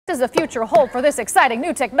does the future hold for this exciting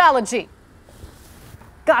new technology?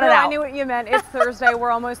 Got it out. I knew what you meant. It's Thursday.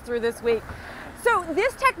 We're almost through this week. So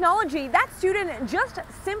this technology, that student just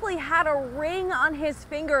simply had a ring on his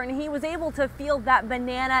finger and he was able to feel that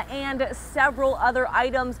banana and several other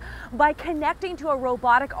items by connecting to a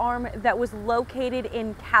robotic arm that was located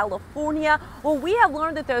in California. Well, we have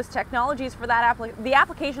learned that those technologies for that the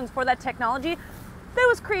applications for that technology that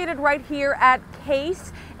was created right here at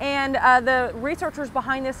Case, and the researchers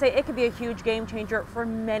behind this say it could be a huge game changer for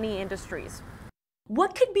many industries.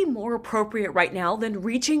 What could be more appropriate right now than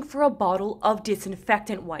reaching for a bottle of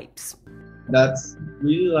disinfectant wipes? That's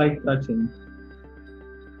really like touching.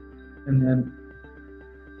 And then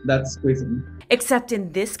that's squeezing. Except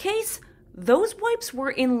in this case, those wipes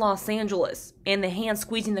were in Los Angeles, and the hand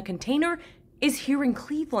squeezing the container is here in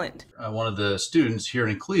Cleveland. One of the students here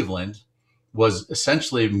in Cleveland was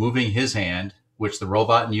essentially moving his hand, which the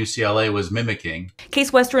robot in UCLA was mimicking.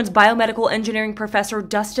 Case Western's biomedical engineering professor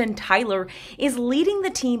Dustin Tyler is leading the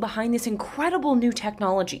team behind this incredible new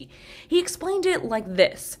technology. He explained it like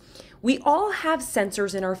this. We all have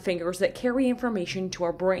sensors in our fingers that carry information to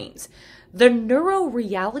our brains. The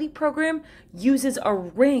NeuroReality program uses a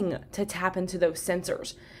ring to tap into those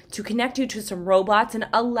sensors, to connect you to some robots and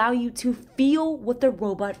allow you to feel what the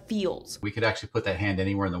robot feels. We could actually put that hand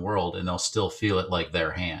anywhere in the world and they'll still feel it like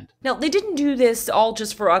their hand. Now, they didn't do this all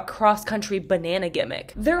just for a cross-country banana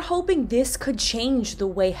gimmick. They're hoping this could change the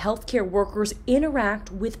way healthcare workers interact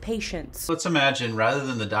with patients. Let's imagine, rather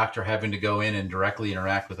than the doctor having to go in and directly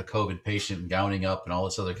interact with a COVID patient and gowning up and all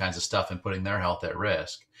this other kinds of stuff and putting their health at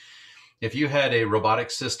risk, if you had a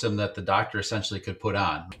robotic system that the doctor essentially could put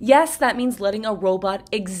on. Yes, that means letting a robot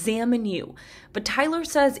examine you. But Tyler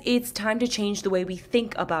says it's time to change the way we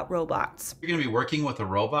think about robots. You're going to be working with a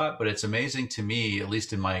robot, but it's amazing to me, at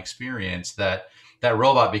least in my experience, that that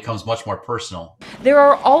robot becomes much more personal. There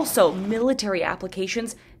are also military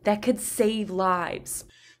applications that could save lives.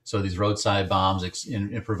 So these roadside bombs,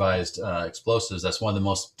 improvised explosives, that's one of the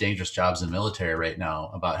most dangerous jobs in the military right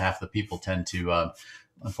now. About half the people tend to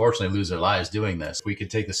unfortunately lose their lives doing this. We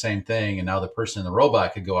could take the same thing and now the person in the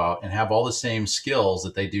robot could go out and have all the same skills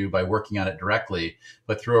that they do by working on it directly,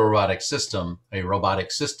 but through a robotic system,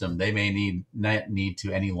 they may not need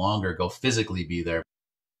to any longer go physically be there.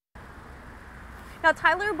 Now,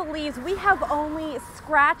 Tyler believes we have only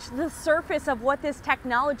scratched the surface of what this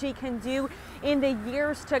technology can do in the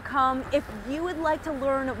years to come. If you would like to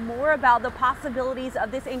learn more about the possibilities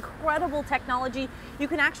of this incredible technology, you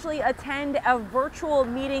can actually attend a virtual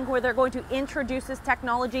meeting where they're going to introduce this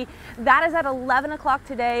technology. That is at 11 o'clock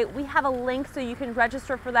today. We have a link so you can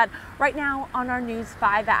register for that right now on our News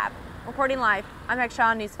 5 app. Reporting live, I'm Meg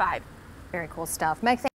Shaw, News 5. Very cool stuff. Meg,